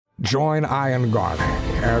Join Ian Garlic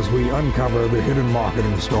as we uncover the hidden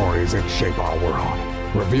marketing stories that shape our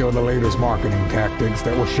world. Reveal the latest marketing tactics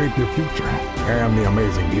that will shape your future and the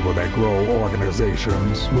amazing people that grow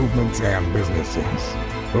organizations, movements, and businesses.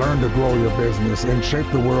 Learn to grow your business and shape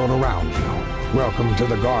the world around you. Welcome to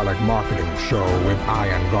the Garlic Marketing Show with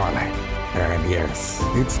Ian Garlic. And yes,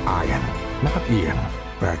 it's Ian, not Ian.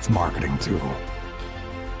 That's marketing too.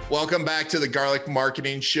 Welcome back to the Garlic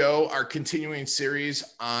Marketing Show, our continuing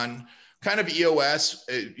series on kind of EOS.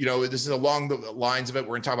 This is along the lines of it. We're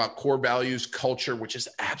going to talk about core values, culture, which is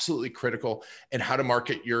absolutely critical, and how to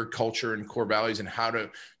market your culture and core values and how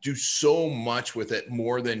to do so much with it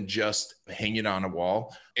more than just hanging on a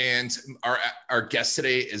wall. And our guest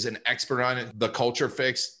today is an expert on it, The Culture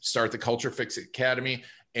Fix, start the Culture Fix Academy,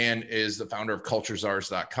 and is the founder of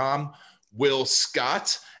cultureczars.com, Will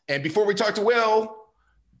Scott. And before we talk to Will,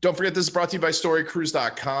 don't forget this is brought to you by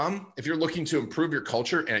storycruise.com. If you're looking to improve your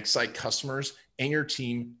culture and excite customers and your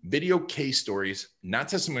team, video case stories, not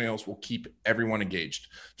testimonials, will keep everyone engaged.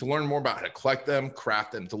 To learn more about how to collect them,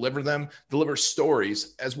 craft them, deliver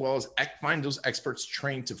stories, as well as find those experts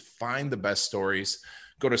trained to find the best stories,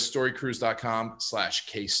 go to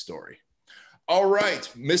storycruise.com/case story. All right,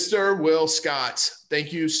 Mr. Will Scott,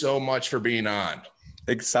 thank you so much for being on.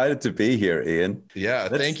 Excited to be here, Ian. Yeah,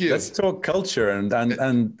 thank you. Let's talk culture and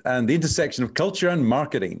the intersection of culture and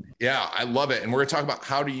marketing. Yeah, I love it. And we're going to talk about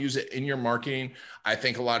how to use it in your marketing. I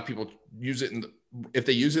think a lot of people use it, if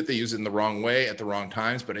they use it in the wrong way at the wrong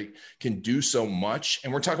times, but it can do so much.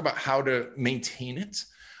 And we're talking about how to maintain it.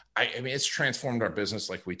 I mean, it's transformed our business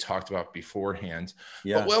like we talked about beforehand.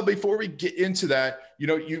 Yeah. But well, before we get into that,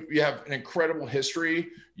 you have an incredible history.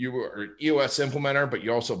 You were an EOS implementer, but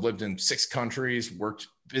you also lived in 6 countries, worked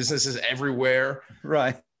businesses everywhere.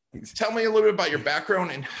 Right. Tell me a little bit about your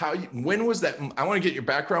background and when was that? I want to get your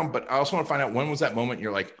background, but I also want to find out when was that moment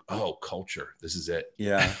you're like, oh, culture, this is it.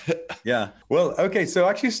 Yeah. Yeah. Well, okay. So I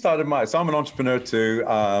actually I'm an entrepreneur too.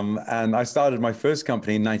 And I started my first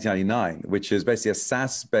company in 1999, which is basically a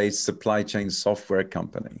SaaS-based supply chain software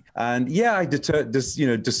company. And yeah, I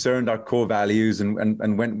discerned our core values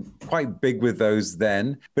and went quite big with those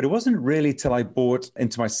then. But it wasn't really till I bought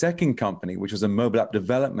into my second company, which was a mobile app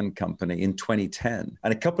development company in 2010.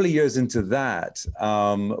 And a couple of years into that,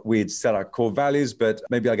 we'd set our core values, but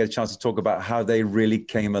maybe I'll get a chance to talk about how they really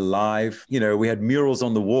came alive. We had murals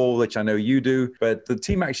on the wall, which I know you do, but the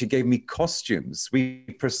team actually gave me costumes. We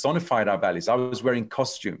personified our values. I was wearing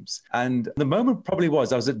costumes. And the moment probably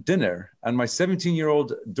was I was at dinner and my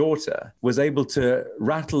 17-year-old daughter was able to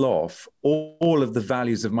rattle off all of the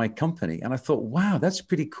values of my company. And I thought, wow, that's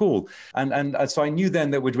pretty cool. And so I knew then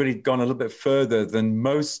that we'd really gone a little bit further than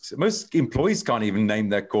most employees can't even name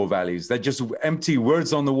their core values. They're just empty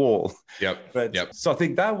words on the wall. Yep. So I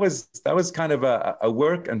think that was kind of a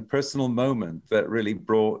work and personal moment that really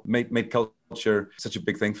made culture such a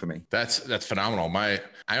big thing for me. That's phenomenal.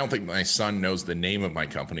 I don't think my son knows the name of my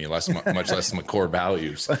company, much less my core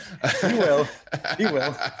values. He will.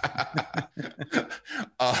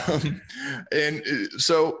 And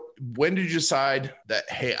so when did you decide that,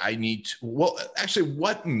 hey,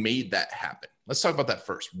 what made that happen? Let's talk about that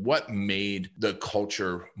first. What made the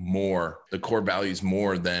culture the core values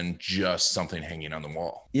more than just something hanging on the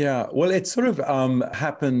wall? Yeah, well, it sort of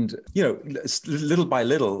happened, little by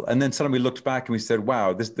little. And then suddenly we looked back and we said,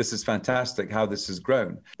 wow, this is fantastic how this has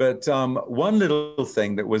grown. But one little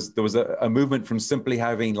thing there was a movement from simply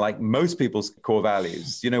having like most people's core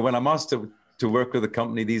values. When I'm asked to work with a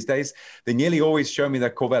company these days, they nearly always show me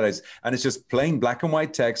their core values. And it's just plain black and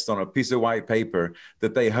white text on a piece of white paper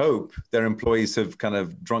that they hope their employees have kind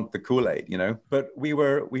of drunk the Kool-Aid, But we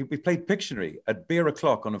played Pictionary at beer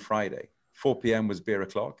o'clock on a Friday. 4 p.m. was beer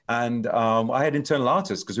o'clock. And I had internal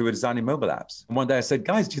artists because we were designing mobile apps. And one day I said,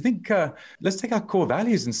 guys, do you think, let's take our core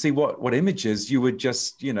values and see what images you would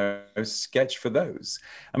just, sketch for those.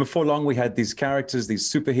 And before long, we had these characters,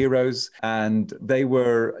 these superheroes, and they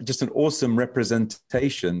were just an awesome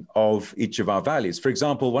representation of each of our values. For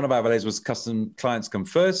example, one of our values was custom clients come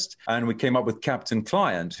first. And we came up with Captain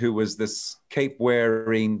Client, who was this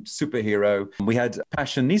cape-wearing superhero. We had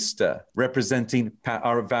Passionista, representing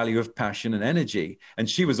our value of passion and energy. And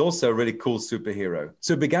she was also a really cool superhero.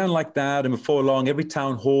 So it began like that. And before long, every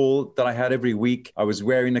town hall that I had every week, I was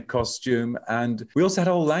wearing a costume. And we also had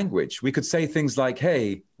a whole language. We could say things like,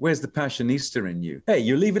 hey, Where's the passionista in you? Hey,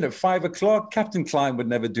 you're leaving at 5 o'clock. Captain Klein would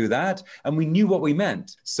never do that. And we knew what we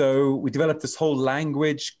meant. So we developed this whole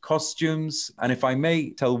language, costumes. And if I may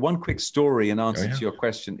tell one quick story in answer to your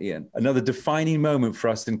question, Ian, another defining moment for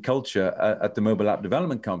us in culture at the mobile app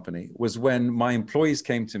development company was when my employees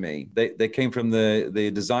came to me. They came from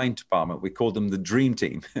the design department. We called them the dream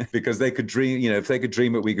team because they could dream, if they could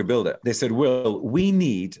dream it, we could build it. They said, Will, we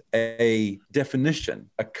need a definition,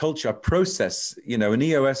 a culture, a process, in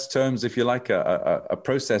EOS terms, if you like, a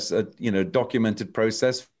process, documented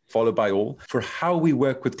process followed by all for how we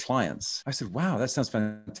work with clients. I said, wow, that sounds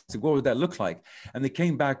fantastic. What would that look like? And they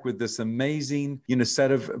came back with this amazing,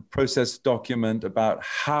 set of process document about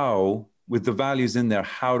how, with the values in there,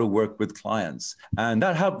 how to work with clients. And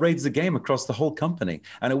that helped raise the game across the whole company.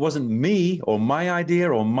 And it wasn't me or my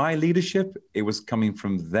idea or my leadership, it was coming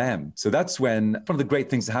from them. So that's when one of the great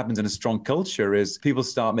things that happens in a strong culture is people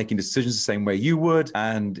start making decisions the same way you would.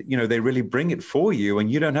 And, they really bring it for you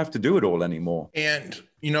and you don't have to do it all anymore. And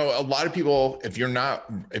a lot of people, if you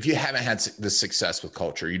haven't had the success with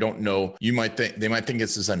culture, you don't know, they might think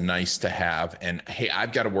this is a nice to have. And hey,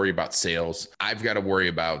 I've got to worry about sales. I've got to worry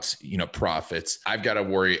about, profits. I've got to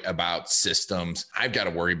worry about systems. I've got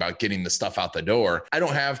to worry about getting the stuff out the door. I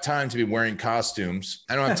don't have time to be wearing costumes.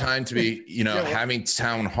 I don't have time to be, having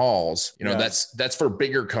town halls. That's for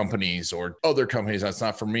bigger companies or other companies. That's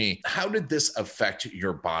not for me. How did this affect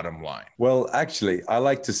your bottom line? Well, actually, I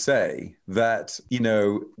like to say that,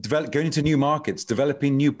 going into new markets,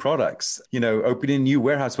 developing new products, opening a new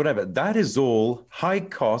warehouse, whatever, that is all high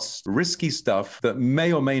cost, risky stuff that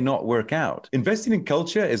may or may not work out. Investing in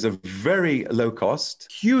culture is a very low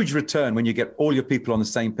cost, huge return when you get all your people on the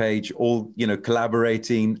same page, all,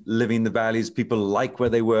 collaborating, living the values. People like where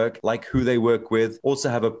they work, like who they work with, also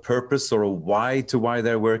have a purpose or a why to why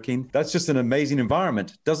they're working. That's just an amazing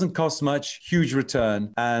environment. Doesn't cost much, huge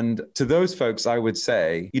return. And to those folks, I would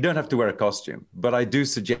say, you don't have to wear a costume, but I do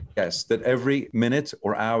suggest that every minute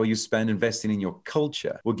or hour you spend investing in your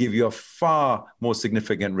culture will give you a far more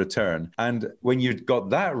significant return. And when you've got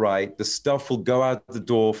that right, the stuff will go out the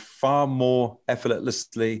door far more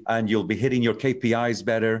effortlessly and you'll be hitting your KPIs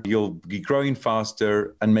better. You'll be growing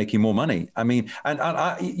faster and making more money. I mean, and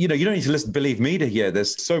I, you don't need to believe me to hear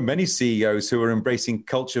this. So many CEOs who are embracing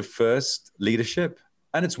culture first leadership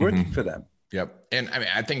and it's working for them. Yep. And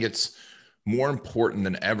I think it's more important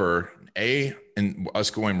than ever, A, in us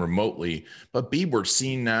going remotely, but B, we're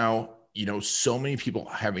seeing now, so many people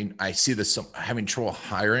having trouble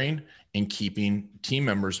hiring and keeping team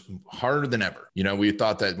members harder than ever. We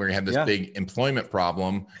thought that we're gonna have this big employment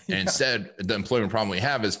problem, and instead the employment problem we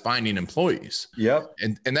have is finding employees. Yep.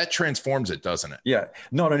 And that transforms it, doesn't it? Yeah.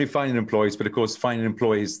 Not only finding employees, but of course finding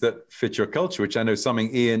employees that fit your culture, which I know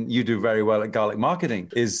something, Ian, you do very well at Garlic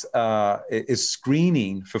Marketing, is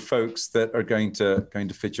screening for folks that are going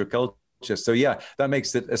to fit your culture. So yeah, that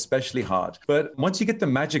makes it especially hard. But once you get the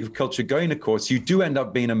magic of culture going, of course, you do end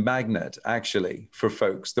up being a magnet actually for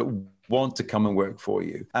folks that want to come and work for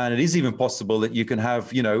you. And it is even possible that you can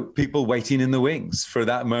have, people waiting in the wings for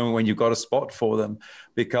that moment when you've got a spot for them,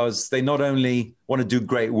 because they not only want to do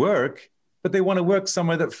great work, but they want to work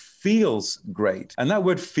somewhere that feels great. And that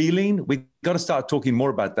word feeling, we got to start talking more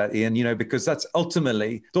about that, Ian, because that's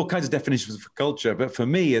ultimately all kinds of definitions for culture. But for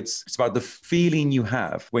me, it's about the feeling you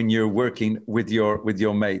have when you're working with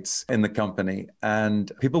your mates in the company.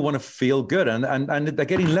 And people want to feel good. And they're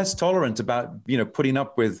getting less tolerant about, putting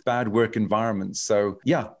up with bad work environments. So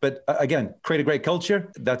yeah, but again, create a great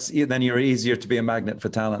culture. Then you're easier to be a magnet for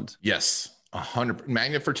talent. Yes. 100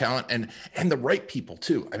 magnet for talent and the right people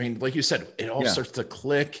too. I mean, like you said, it all starts to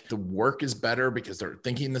click. The work is better because they're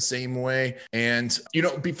thinking the same way. And,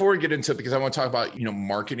 before we get into it, because I want to talk about,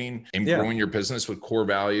 marketing and growing your business with core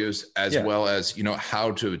values as well as,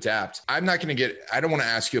 how to adapt. I don't want to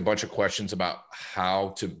ask you a bunch of questions about how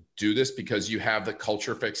to do this because you have the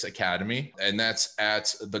Culture Fix Academy, and that's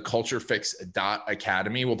at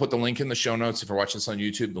theculturefix.academy. We'll put the link in the show notes. If you're watching this on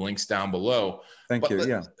YouTube, the link's down below. Thank you.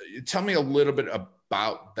 Yeah. Tell me a little bit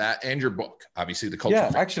about that and your book, obviously the Culture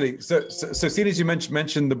Fix. Actually. So seeing as you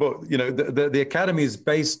mentioned the book, the Academy is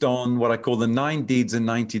based on what I call the 9 deeds in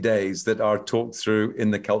 90 days that are talked through in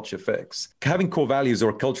the Culture Fix. Having core values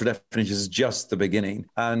or culture definitions is just the beginning.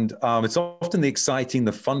 And it's often the exciting,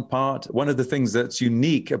 the fun part. One of the things that's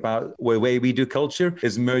unique about the way we do culture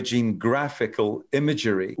is merging graphical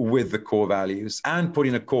imagery with the core values and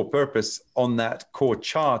putting a core purpose on that core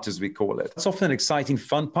chart, as we call it. It's often an exciting,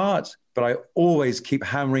 fun part. But I always keep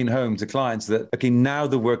hammering home to clients that, okay, now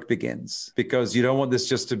the work begins, because you don't want this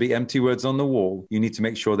just to be empty words on the wall. You need to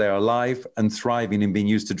make sure they're alive and thriving and being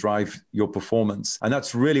used to drive your performance. And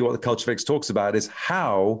that's really what the Culture Fix talks about, is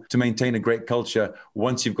how to maintain a great culture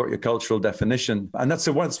once you've got your cultural definition. And that's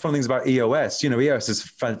one of the fun things about EOS. EOS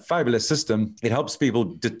is a fabulous system. It helps people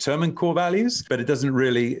determine core values, but it doesn't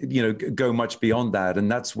really, go much beyond that.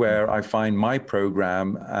 And that's where I find my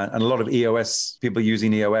program, and a lot of EOS people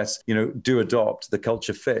using EOS, do adopt the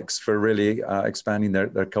Culture Fix for really expanding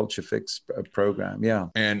their Culture Fix program. Yeah.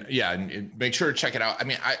 And make sure to check it out. I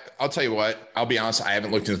mean, I'll tell you what, I'll be honest, I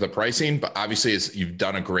haven't looked into the pricing, but obviously you've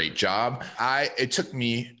done a great job. It took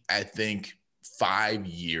me, I think, 5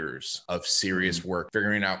 years of serious work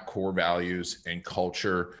figuring out core values and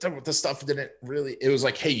culture. The stuff it was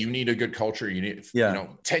like, hey, you need a good culture.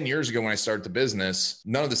 10 years ago when I started the business,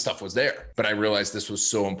 none of this stuff was there, but I realized this was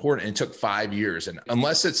so important. And it took 5 years. And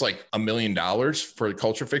unless it's like $1 million for the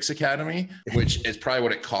Culture Fix Academy, which is probably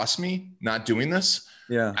what it cost me not doing this.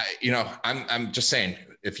 Yeah. I'm just saying,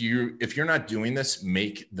 if you're not doing this,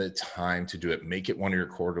 make the time to do it. Make it one of your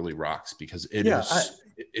quarterly rocks, because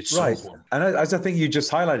it's so important. And as I think you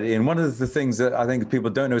just highlighted, and one of the things that I think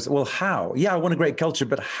people don't know is, well, how? Yeah, I want a great culture,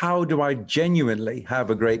 but how do I genuinely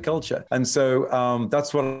have a great culture? And so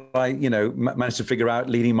that's what I, managed to figure out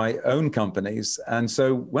leading my own companies. And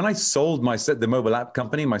so when I sold the mobile app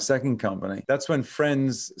company, my second company, that's when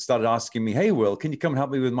friends started asking me, hey, Will, can you come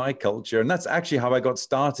help me with my culture? And that's actually how I got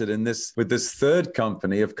started with this third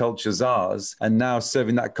company of Culture Czars, and now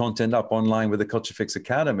serving that content up online with the Culture Fix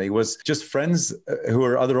Academy, was just friends who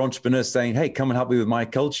are other entrepreneurs saying, hey, come and help me with my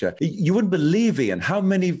culture. You wouldn't believe, Ian, how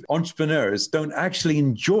many entrepreneurs don't actually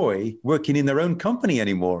enjoy working in their own company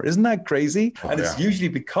anymore. Isn't that crazy? It's usually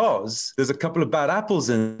because there's a couple of bad apples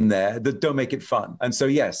in there that don't make it fun. And so,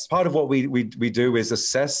 yes, part of what we do is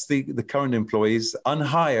assess the current employees,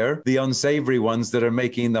 unhire the unsavory ones that are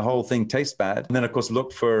making the whole thing taste bad. And then, of course,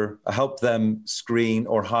 help them screen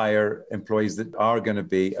or hire employees that are going to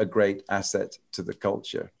be a great asset to the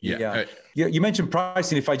culture. Yeah. You mentioned pricing.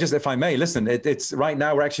 If I may, listen, it's right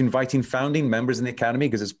now we're actually inviting founding members in the Academy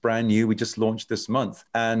because it's brand new. We just launched this month,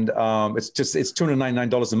 and it's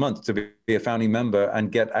 $299 a month to be a founding member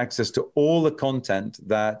and get access to all the content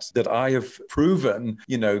that I have proven,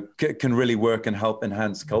 can really work and help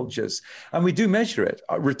enhance cultures. And we do measure it.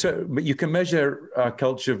 But you can measure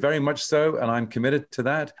culture very much so, and I'm committed to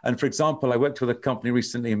that. And for example, I worked with a company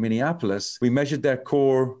recently in Minneapolis. We measured their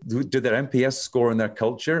did their NPS score and their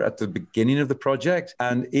culture at the beginning of the project.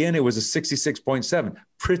 And Ian, it was a 66.7.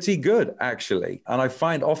 Pretty good, actually. And I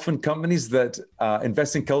find often companies that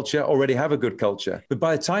invest in culture already have a good culture. But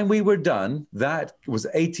by the time we were done, that was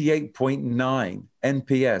 88.9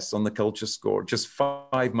 NPS on the culture score, just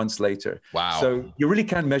 5 months later. Wow. So you really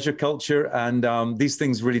can measure culture, and these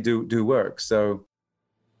things really do work. So.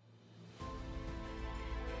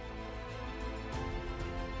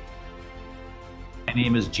 My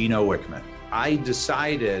name is Gino Wickman. I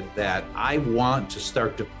decided that I want to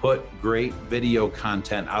start to put great video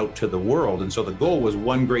content out to the world. And so the goal was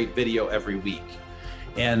one great video every week.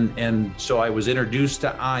 And so I was introduced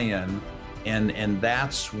to Ian, and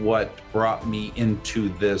that's what brought me into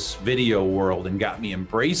this video world and got me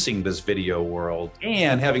embracing this video world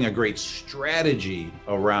and having a great strategy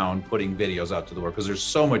around putting videos out to the world, because there's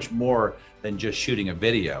so much more than just shooting a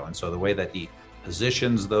video. And so the way that he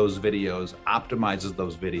positions those videos, optimizes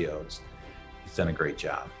those videos, he's done a great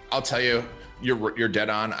job. I'll tell you, you're dead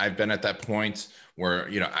on. I've been at that point where,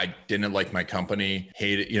 I didn't like my company,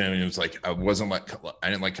 hated, it was like, I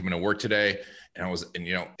didn't like coming to work today. And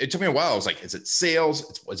it took me a while. I was like, is it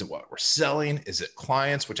sales? Is it what we're selling? Is it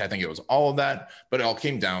clients? Which I think it was all of that, but it all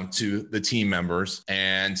came down to the team members.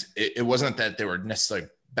 And it wasn't that they were necessarily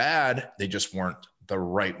bad. They just weren't the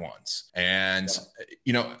right ones. And,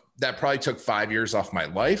 that probably took 5 years off my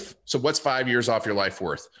life. So what's 5 years off your life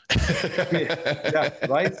worth? Yeah,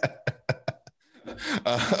 right.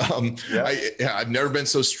 I've never been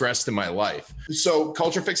so stressed in my life. So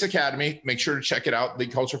Culture Fix Academy, make sure to check it out, the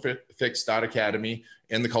culturefix.academy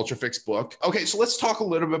and the Culture Fix book. Okay, so let's talk a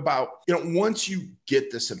little bit about, once you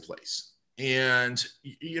get this in place, and,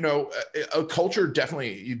 a culture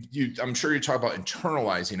definitely, I'm sure you talk about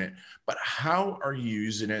internalizing it, but how are you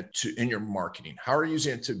using it in your marketing? How are you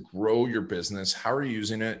using it to grow your business? How are you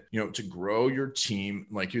using it, to grow your team?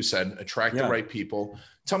 Like you said, attract the right people.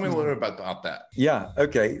 Tell me a little bit about that. Yeah.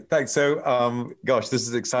 Okay. Thanks. So, this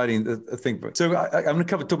is exciting to think about. So I'm going to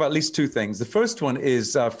talk about at least two things. The first one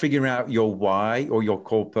is figuring out your why or your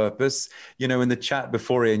core purpose. In the chat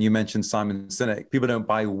before, Ian, you mentioned Simon Sinek. People don't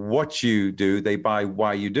buy what you you do, they buy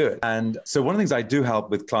why you do it. And so one of the things I do help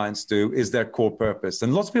with clients do is their core purpose.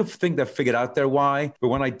 And lots of people think they've figured out their why, but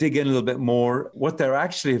when I dig in a little bit more, what they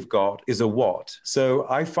actually have got is a what. So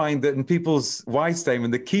I find that in people's why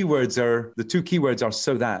statement, the two keywords are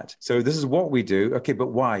so that. So this is what we do. Okay, but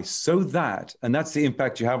why? So that, and that's the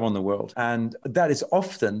impact you have on the world. And that is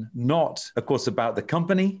often not, of course, about the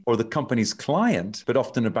company or the company's client, but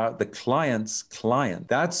often about the client's client.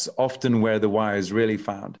 That's often where the why is really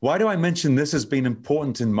found. Why do I mention this as being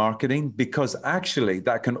important in marketing? Because actually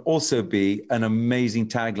that can also be an amazing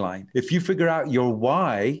tagline. If you figure out your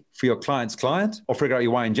why for your client's client, or figure out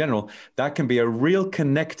your why in general, that can be a real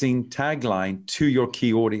connecting tagline to your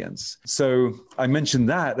key audience. So I mentioned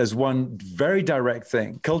that as one very direct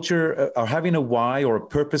thing. Culture, or having a why or a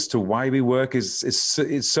purpose to why we work is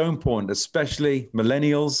so important, especially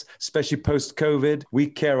millennials, especially post-COVID. We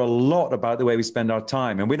care a lot about the way we spend our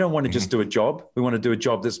time, and we don't want to just do a job. We want to do a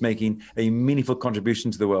job that's making a meaningful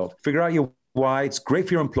contribution to the world. Figure out your why. It's great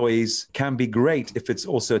for your employees, can be great if it's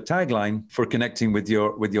also a tagline for connecting with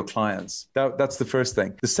your clients. That's the first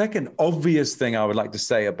thing. The second obvious thing I would like to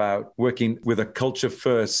say about working with a culture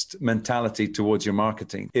first mentality towards your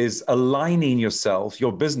marketing is aligning yourself,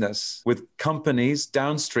 your business, with companies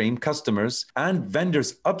downstream, customers, and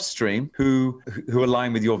vendors upstream who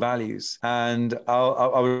align with your values. And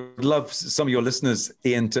I would love some of your listeners,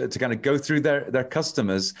 Ian, to kind of go through their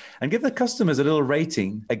customers and give the customers a little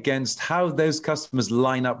rating against how those customers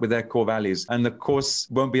line up with their core values. And of course,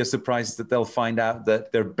 won't be a surprise that they'll find out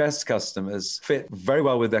that their best customers fit very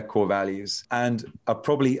well with their core values and are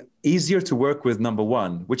probably easier to work with, number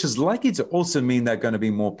one, which is likely to also mean they're going to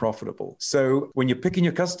be more profitable. So when you're picking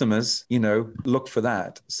your customers, look for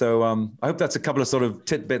that. So I hope that's a couple of sort of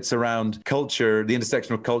tidbits around culture, the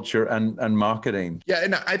intersection of culture and marketing. Yeah.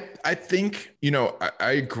 And I think,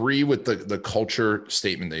 I agree with the culture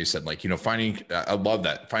statement that you said, I love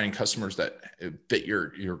that, finding customers that fit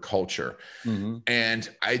your culture. Mm-hmm. And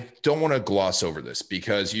I don't want to gloss over this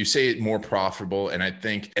because you say it more profitable. And I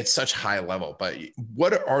think it's such high level, but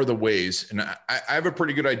what are the ways, and I have a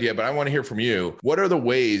pretty good idea, but I want to hear from you. What are the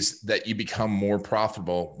ways that you become more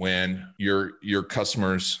profitable when your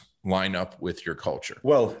customers line up with your culture?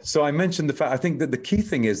 Well, so I mentioned the fact, I think that the key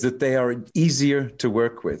thing is that they are easier to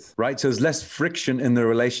work with, right? So there's less friction in the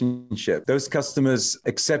relationship. Those customers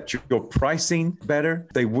accept your pricing better.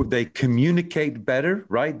 They communicate better,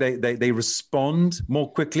 right? They respond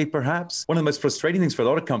more quickly, perhaps. One of the most frustrating things for a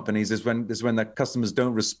lot of companies is when their customers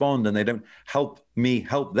don't respond and they don't help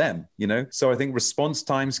them, So I think response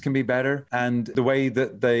times can be better. And the way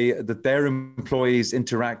that their employees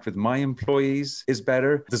interact with my employees is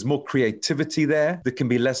better. There's more creativity there. There can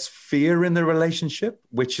be less fear in the relationship,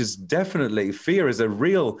 which is definitely, fear is a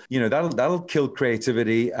real, that'll kill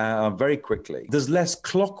creativity very quickly. There's less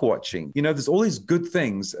clock watching. There's all these good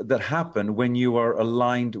things that happen when you are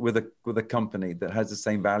aligned with a company that has the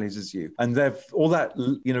same values as you. And all that,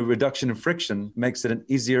 reduction in friction makes it an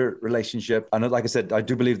easier relationship. And like I said, I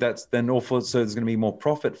do believe that's then also there's going to be more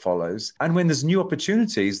profit follows. And when there's new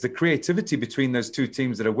opportunities, the creativity between those two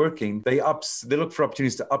teams that are working, they look for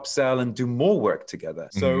opportunities to upsell and do more work together.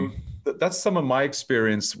 So that's some of my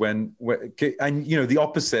experience and the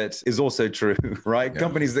opposite is also true, right? Yeah.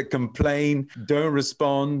 Companies that complain, don't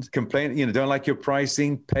respond, don't like your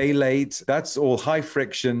pricing, pay late. That's all high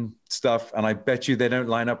friction stuff. And I bet you they don't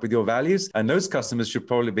line up with your values. And those customers should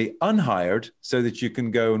probably be unhired so that you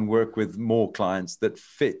can go and work with more clients that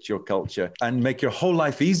fit your culture and make your whole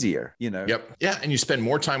life easier, Yep. Yeah. And you spend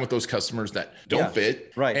more time with those customers that don't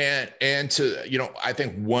fit. Right. And to, I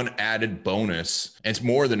think one added bonus, and it's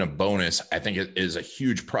more than a bonus, I think it is a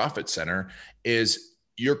huge profit center, is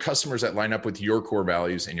your customers that line up with your core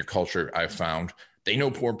values and your culture. I've found they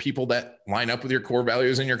know more people that line up with your core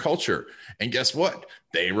values and your culture. And guess what?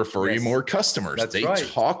 They refer you more customers. That's they right.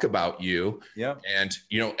 talk about you. Yeah. And,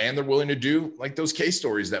 and they're willing to do like those case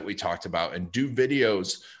stories that we talked about and do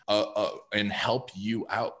videos and help you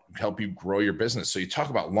out, help you grow your business. So you talk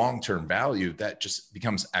about long-term value, that just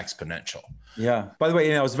becomes exponential. Yeah. By the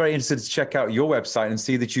way, I was very interested to check out your website and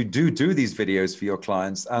see that you do these videos for your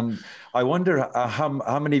clients. And I wonder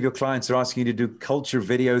how many of your clients are asking you to do culture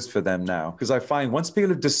videos for them now? Because I find once people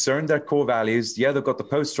have discerned their core values, they've got the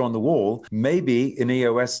poster on the wall. Maybe in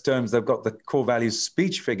EOS terms, they've got the core values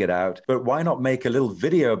speech figured out. But why not make a little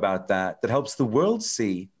video about that helps the world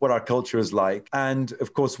see what our culture is like? And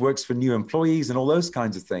of course, works for new employees and all those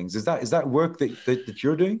kinds of things. Is that work that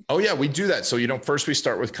you're doing? Oh, yeah, we do that. So, first we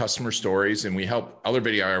start with customer stories and we help other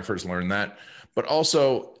videographers learn that. But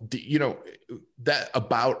also, that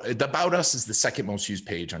about us is the second most used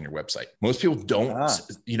page on your website. Most people don't,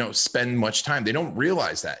 spend much time. They don't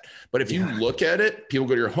realize that. But if you look at it, people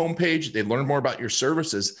go to your homepage, they learn more about your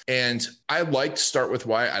services. And I like to start with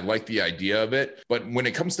why. I like the idea of it. But when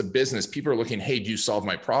it comes to business, people are looking, hey, do you solve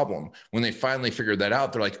my problem? When they finally figure that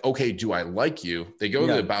out, they're like, okay, do I like you? They go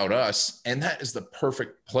to About Us, and that is the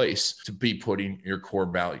perfect place to be putting your core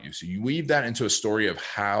values. So you weave that into a story of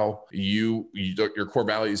how your core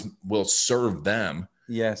values will serve them.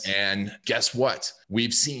 Yes. And guess what?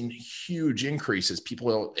 We've seen huge increases.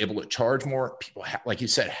 People are able to charge more. People, like you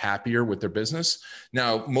said, happier with their business.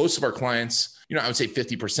 Now, most of our clients, I would say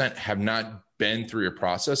 50% have not been through your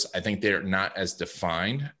process. I think they're not as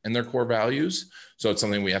defined in their core values. So it's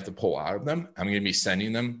something we have to pull out of them. I'm going to be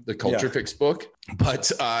sending them the Culture Fix book,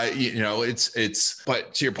 but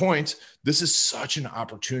but to your point, this is such an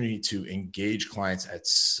opportunity to engage clients at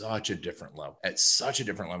such a different level,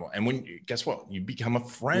 And guess what? You become a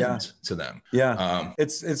friend to them. Yeah.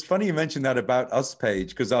 It's funny you mentioned that About Us page,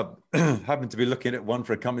 because I happened to be looking at one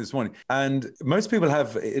for a company this morning. And most people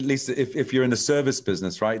have, at least if you're in a service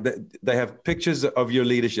business, right? They have pictures of your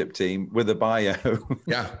leadership team with a bio.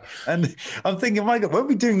 Yeah. And I'm thinking, my God, weren't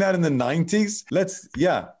we doing that in the 90s?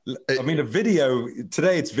 A video,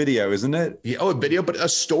 today it's video, isn't it? Yeah, a video, but a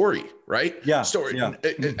story, right? Yeah. Story. Yeah.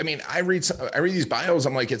 I read these bios.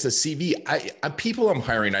 I'm like, it's a CV. People I'm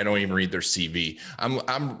hiring, I don't even read their CV. I'm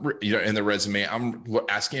in the resume, I'm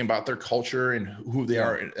asking about their culture and who they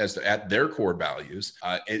are at their core values.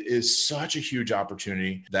 It is such a huge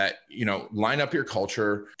opportunity that, line up your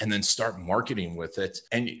culture and then start marketing with it.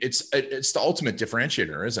 And it's the ultimate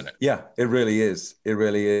differentiator, isn't it? Yeah, it really is. It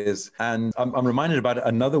really is. And I'm reminded about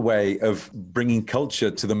another way of bringing culture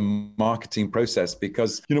to the marketing process,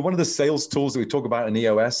 because, one of the sales tools that we talk about in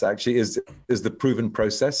EOS actually is the proven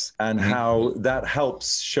process, and how that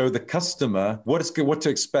helps show the customer what to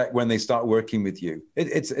expect when they start working with you.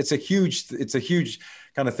 It's a huge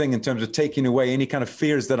kind of thing in terms of taking away any kind of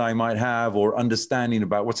fears that I might have or understanding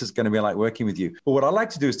about what's it going to be like working with you. But what I like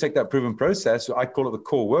to do is take that proven process, I call it the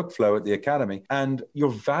core workflow at the Academy, and your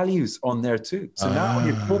values on there too. So now when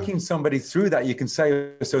you're talking somebody through that, you can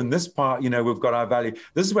say, so in this part, we've got our value.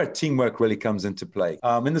 This is where teamwork really comes into play.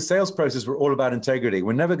 In the sales process, we're all about integrity.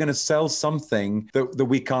 We're never going to sell something that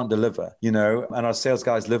we can't deliver, and our sales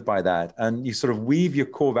guys live by that. And you sort of weave your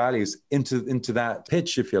core values into that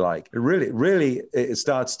pitch, if you like. It really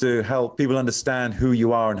starts to help people understand who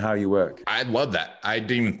you are and how you work. I love that. I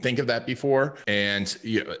didn't even think of that before. And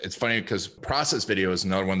it's funny because process video is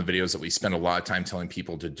another one of the videos that we spend a lot of time telling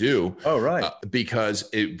people to do. Oh, right. Because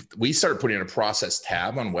we started putting a process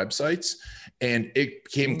tab on websites, and it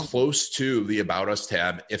came close to the About Us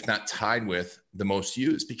tab, if not tied with the most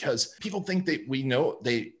used, because people think that we know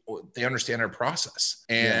they understand our process.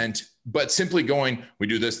 But simply going, we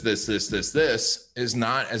do this is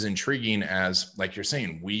not as intriguing as, like you're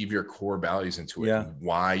saying, weave your core values into it and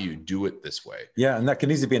why you do it this way. Yeah. And that can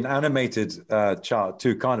easily be an animated chart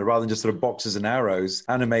too, kind of, rather than just sort of boxes and arrows.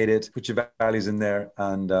 Animate it, put your values in there.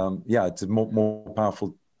 And it's a more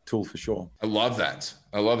powerful tool for sure. I love that.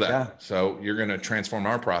 Yeah. So you're going to transform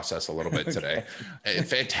our process a little bit today.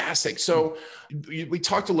 Fantastic. So we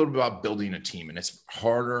talked a little bit about building a team, and it's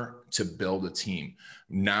harder to build a team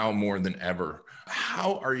now more than ever.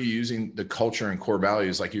 How are you using the culture and core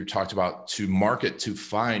values, like you talked about, to market, to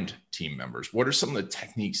find team members? What are some of the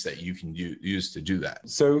techniques that you can use to do that?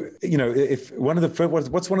 So, if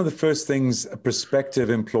what's one of the first things a prospective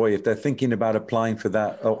employee, if they're thinking about applying for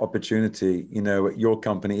that opportunity, at your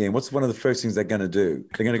company, and what's one of the first things they're going to do?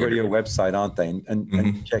 They're going to go to your website, aren't they?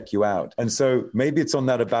 And check you out. And so maybe it's on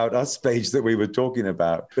that About Us page that we were talking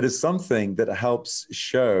about, but it's something that helps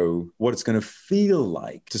show what it's going to feel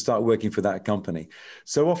like to start working for that company.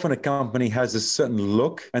 So often a company has a certain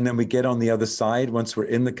look, and then we get on the other side once we're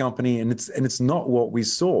in the company, and it's not what we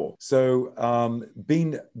saw. So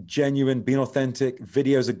being genuine, being authentic,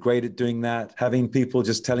 videos are great at doing that. Having people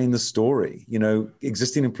just telling the story,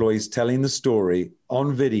 existing employees telling the story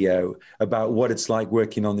on video about what it's like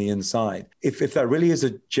working on the inside. If that really is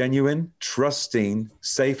a genuine, trusting,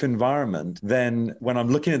 safe environment, then when I'm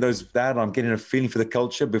looking at that, I'm getting a feeling for the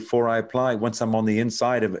culture before I apply. Once I'm on the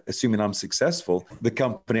inside of, assuming I'm successful, the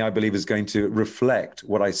company, I believe, is going to reflect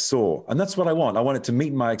what I saw. And that's what I want. I want it to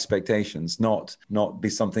meet my expectations, not be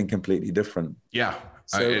something completely different. Yeah.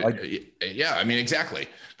 Yeah, I mean, exactly.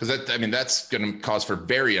 Because that's going to cause for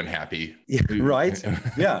very unhappy. Right.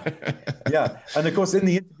 Yeah. Yeah. And of course, in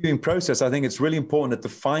the interviewing process, I think it's really important at the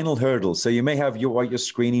final hurdle. So you may have what your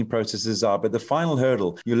screening processes are, but the final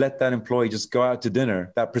hurdle, you let that employee just go out to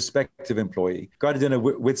dinner, that prospective employee, go out to dinner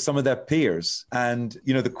with some of their peers. And,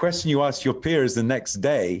 the question you ask your peers the next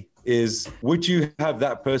day is, would you have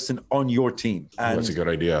that person on your team? And that's a good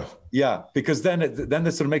idea. Yeah, because then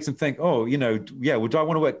that sort of makes them think, well, do I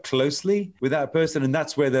want to work closely with that person? And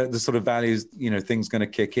that's where the sort of values, thing's going to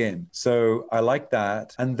kick in. So I like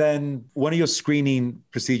that. And then one of your screening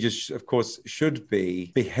procedures, of course, should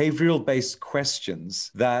be behavioral-based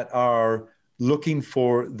questions that are looking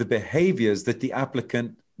for the behaviors that the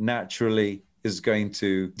applicant naturally is going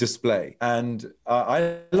to display. And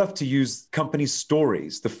I love to use company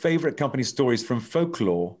stories, the favorite company stories from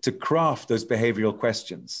folklore, to craft those behavioral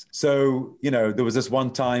questions. So, there was this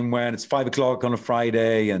one time when it's 5:00 on a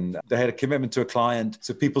Friday and they had a commitment to a client.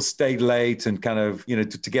 So people stayed late and kind of,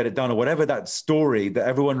 to get it done, or whatever that story that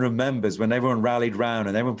everyone remembers when everyone rallied round,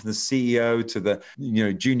 and everyone from the CEO to the,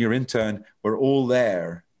 junior intern were all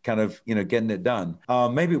there kind of, getting it done.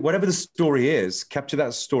 Maybe whatever the story is, capture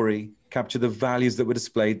that story, capture the values that were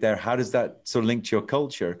displayed there. How does that sort of link to your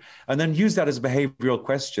culture? And then use that as a behavioral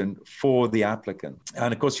question for the applicant.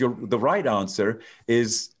 And of course, the right answer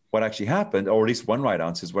is what actually happened, or at least one right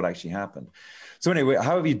answer is what actually happened. So anyway,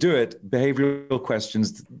 however you do it, behavioral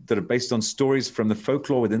questions that are based on stories from the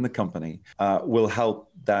folklore within the company will help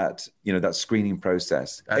that, that screening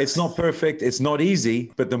process. It's not perfect. It's not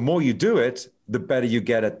easy, but the more you do it, the better you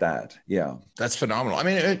get at that. Yeah. That's phenomenal. I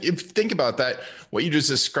mean, if you think about that, what you just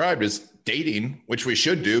described is dating, which we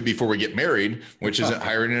should do before we get married, which is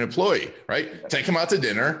hiring an employee, right? Take them out to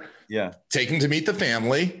dinner. Yeah. Take them to meet the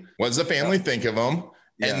family. What does the family think of them?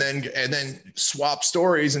 Yeah. And then swap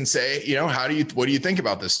stories and say, what do you think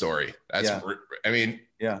about this story? That's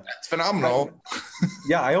phenomenal.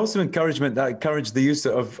 Yeah. I also encourage the use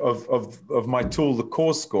of my tool, the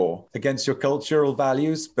Core Score, against your cultural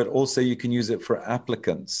values, but also you can use it for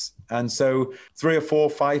applicants. And so 3 or 4 or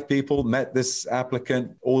 5 people met this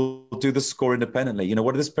applicant, all do the score independently.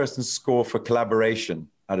 What did this person score for collaboration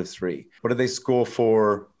out of 3? What do they score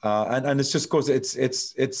for? And it's just because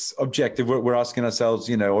it's objective. We're asking ourselves,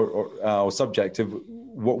 or subjective,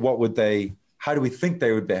 what would they, how do we think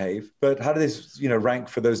they would behave? But how do they, rank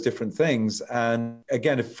for those different things? And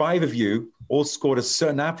again, if 5 of you all scored a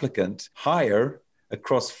certain applicant higher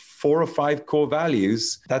across 4 or 5 core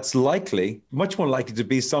values, that's much more likely to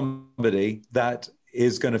be somebody that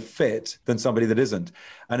is going to fit than somebody that isn't.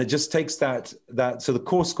 And it just takes that, so the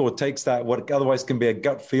Core Score takes that, what otherwise can be a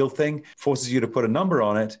gut feel thing, forces you to put a number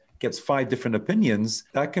on it, gets 5 different opinions.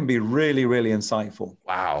 That can be really, really insightful.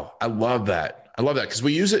 Wow. I love that. Because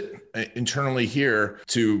we use it internally here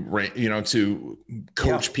to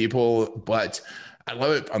coach people, but I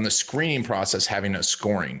love it on the screening process, having a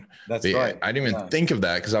scoring. That's right. I didn't even think of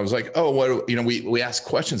that, because I was like, we ask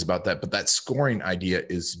questions about that, but that scoring idea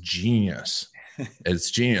is genius. It's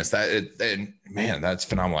genius. Man, that's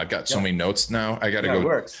phenomenal. I've got so many notes now. I got to go. It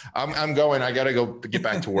works. I got to go get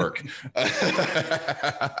back to work.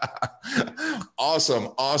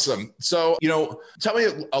 Awesome. So, tell me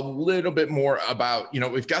a little bit more about,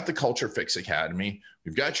 we've got the Culture Fix Academy,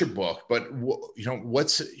 we've got your book, but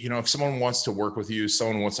if someone wants to work with you,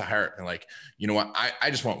 someone wants to hire, and like, I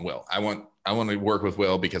just want Will. I want to work with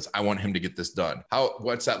Will because I want him to get this done.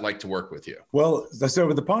 What's that like to work with you? Well, so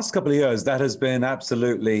over the past couple of years, that has been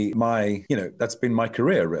absolutely that's been my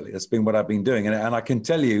career, really. That's been what I've been doing. And I can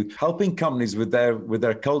tell you, helping companies with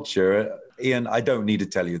their culture, Ian, I don't need to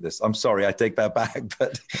tell you this. I'm sorry, I take that back,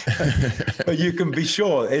 but you can be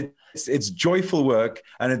sure it's joyful work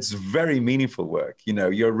and it's very meaningful work.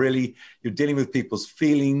 You're dealing with people's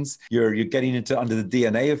feelings. You're getting under the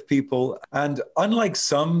DNA of people. And unlike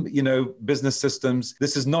some, business systems,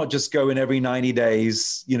 this is not just go in every 90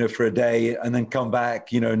 days, for a day and then come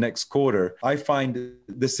back, next quarter. I find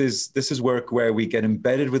this is work where we get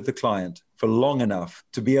embedded with the client for long enough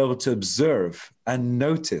to be able to observe and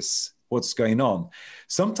notice what's going on.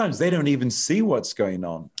 Sometimes they don't even see what's going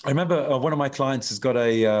on. I remember one of my clients has got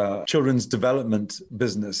a children's development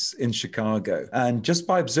business in Chicago. And just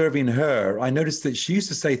by observing her, I noticed that she used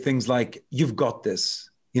to say things like, "You've got this."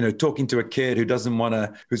 Talking to a kid who's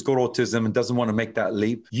got autism and doesn't want to make that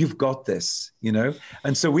leap. "You've got this,"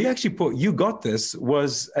 And so we actually put "you got this"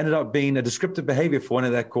 ended up being a descriptive behavior for one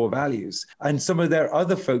of their core values. And some of their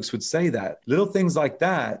other folks would say that. Little things like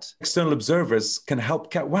that, external observers can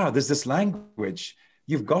help wow, there's this language.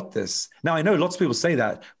 you've got this. Now, I know lots of people say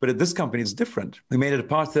that, but at this company, it's different. We made it a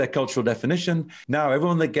part of their cultural definition. Now,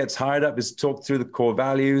 everyone that gets hired up is talked through the core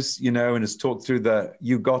values, and is talked through the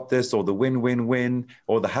you got this, or the win-win-win,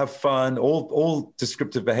 or the have fun, all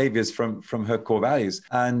descriptive behaviors from her core values.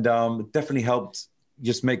 And definitely helped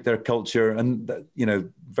just make their culture and,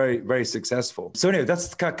 very, very successful. So anyway, that's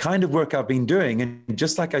the kind of work I've been doing. And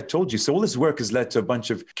just like I told you, so all this work has led to a bunch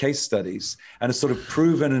of case studies, and it's sort of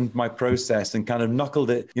proven in my process and kind of knuckled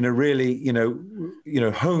it, really,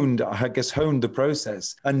 honed the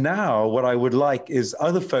process. And now what I would like is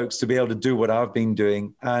other folks to be able to do what I've been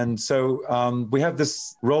doing. And so we have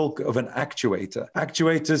this role of an actuator.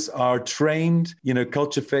 Actuators are trained,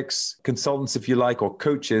 culture fix consultants, if you like, or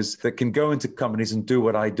coaches that can go into companies and do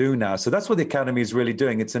what I do now. So that's what the Academy is really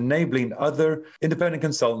doing. It's enabling other independent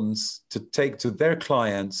consultants to take to their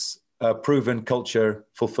clients a proven culture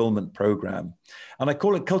fulfillment program. And I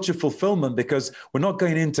call it culture fulfillment because we're not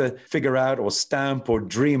going in to figure out or stamp or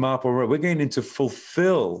dream up, or we're going in to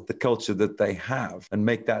fulfill the culture that they have and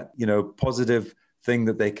make that, positive thing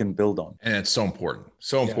that they can build on. And it's so important,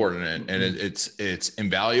 and it's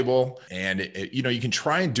invaluable. And you can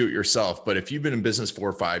try and do it yourself, but if you've been in business 4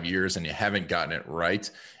 or 5 years and you haven't gotten it right,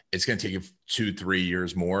 it's going to take you 2-3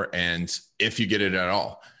 years more. And if you get it at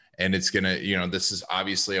all, and it's going to, this is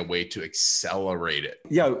obviously a way to accelerate it.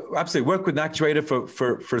 Yeah, absolutely. Work with an actuator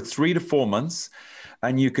for 3 to 4 months.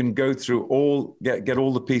 And you can go through get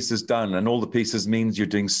all the pieces done. And all the pieces means you're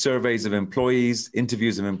doing surveys of employees,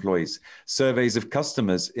 interviews of employees, surveys of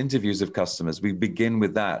customers, interviews of customers. We begin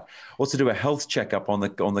with that. Also do a health checkup on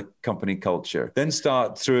the company culture. Then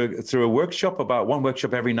start through a workshop, about one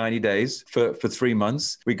workshop every 90 days for 3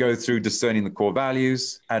 months. We go through discerning the core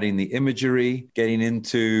values, adding the imagery, getting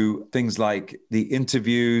into things like the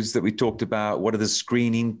interviews that we talked about. What are the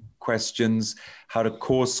screening questions, how to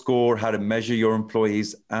core score, how to measure your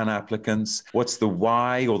employees and applicants, what's the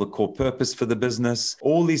why or the core purpose for the business.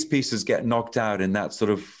 All these pieces get knocked out in that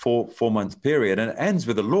sort of four-month period, and it ends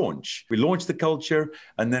with a launch. We launch the culture,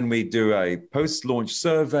 and then we do a post-launch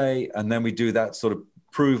survey, and then we do that sort of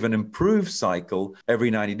prove and improve cycle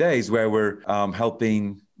every 90 days where we're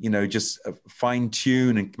helping, just fine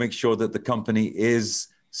tune and make sure that the company is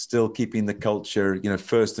still keeping the culture,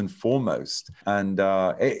 first and foremost. And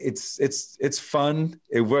it's fun.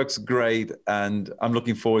 It works great. And I'm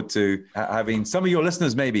looking forward to having some of your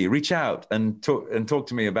listeners maybe reach out and talk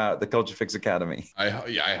to me about the Culture Fix Academy. I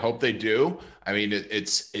hope they do. I mean,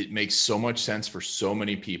 it makes so much sense for so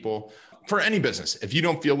many people. For any business, if you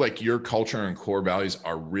don't feel like your culture and core values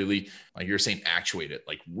are really, like you're saying, actuated,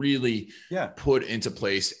 like really put into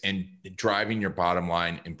place and driving your bottom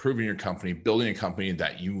line, improving your company, building a company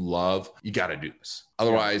that you love, you got to do this.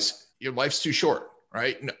 Otherwise, your life's too short,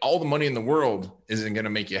 right? And all the money in the world isn't going to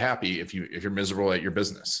make you happy if you're miserable at your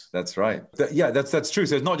business. That's right. That's true.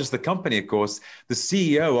 So it's not just the company, of course. The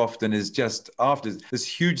CEO often is just after this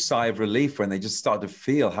huge sigh of relief when they just start to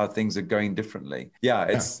feel how things are going differently.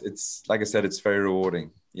 It's like I said, it's very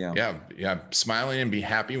rewarding. Yeah. Smiling and be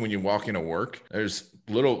happy when you walk into work. There's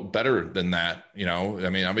little better than that. I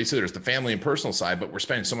mean, obviously there's the family and personal side, but we're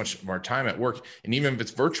spending so much of our time at work, and even if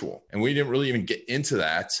it's virtual, and we didn't really even get into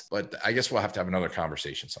that, but I guess we'll have to have another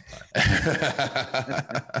conversation sometime.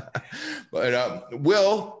 But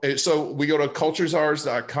Will, so we go to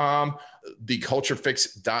culturesours.com, the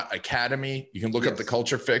culturefix.academy. You can look up the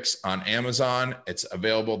Culture Fix on Amazon. It's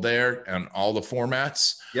available there and all the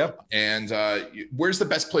formats. Yep. And where's the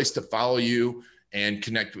best place to follow you and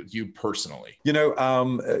connect with you personally?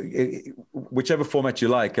 Whichever format you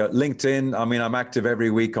like. LinkedIn. I mean, I'm active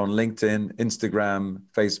every week on LinkedIn, Instagram,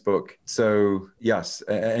 Facebook. So yes,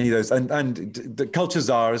 any of those. And the Culture's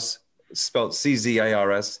Ours, spelled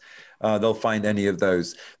CZARS. They'll find any of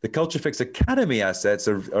those. The Culture Fix Academy assets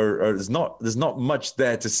there's not much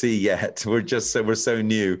there to see yet. We're so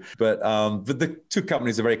new, but the two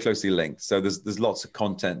companies are very closely linked. So there's lots of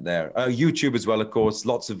content there. YouTube as well, of course.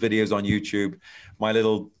 Lots of videos on YouTube. My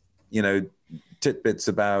little, tidbits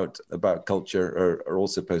about culture are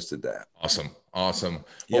also posted there. Awesome.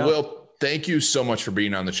 Well, Will, thank you so much for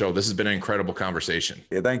being on the show. This has been an incredible conversation.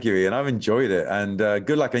 Yeah, thank you, Ian. I've enjoyed it, and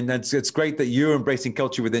good luck. And it's great that you're embracing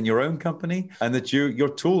culture within your own company, and that your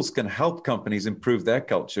tools can help companies improve their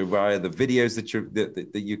culture via the videos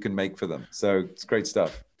that you can make for them. So it's great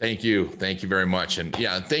stuff. Thank you very much. And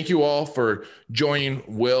thank you all for joining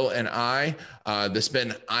Will and I. This has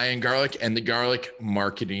been Ian Garlic and the Garlic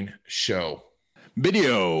Marketing Show.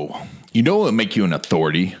 Video. It'll make you an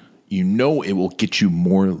authority. It will get you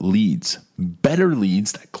more leads, better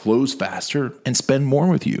leads that close faster and spend more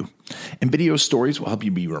with you. And video stories will help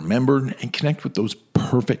you be remembered and connect with those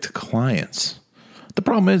perfect clients. The The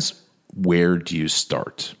problem is, where do you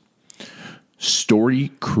start?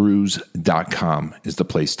 Storycruise.com is the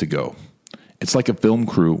place to go. It's like a film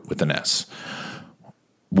crew with an S.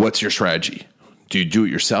 What's your strategy? Do you do it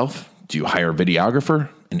yourself? Do you hire a videographer,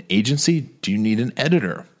 an agency? Do you need an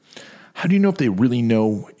editor? How do you know if they really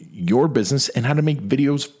know your business and how to make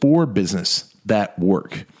videos for business that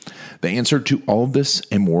work? The answer to all of this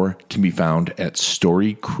and more can be found at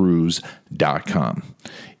storycruise.com.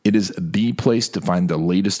 It is the place to find the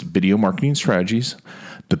latest video marketing strategies,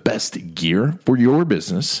 the best gear for your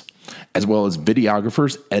business, as well as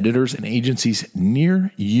videographers, editors, and agencies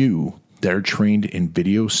near you that are trained in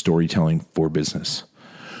video storytelling for business.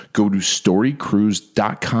 Go to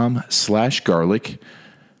storycruise.com/garlic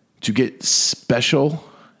to get special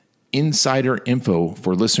insider info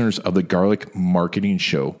for listeners of the Garlic Marketing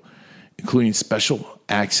Show, including special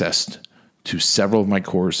access to several of my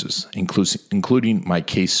courses, including my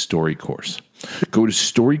case story course. Go to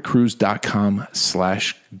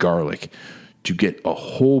storycruise.com/garlic to get a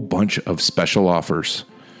whole bunch of special offers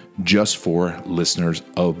just for listeners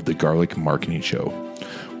of the Garlic Marketing Show.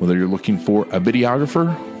 Whether you're looking for a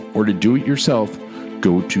videographer or to do it yourself,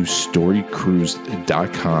 go to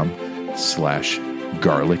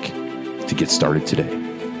storycruise.com/garlic to get started today.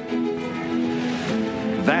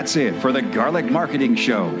 That's it for the Garlic Marketing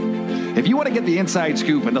Show. If you want to get the inside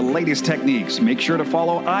scoop and the latest techniques, make sure to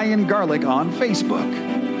follow Ian Garlic on Facebook.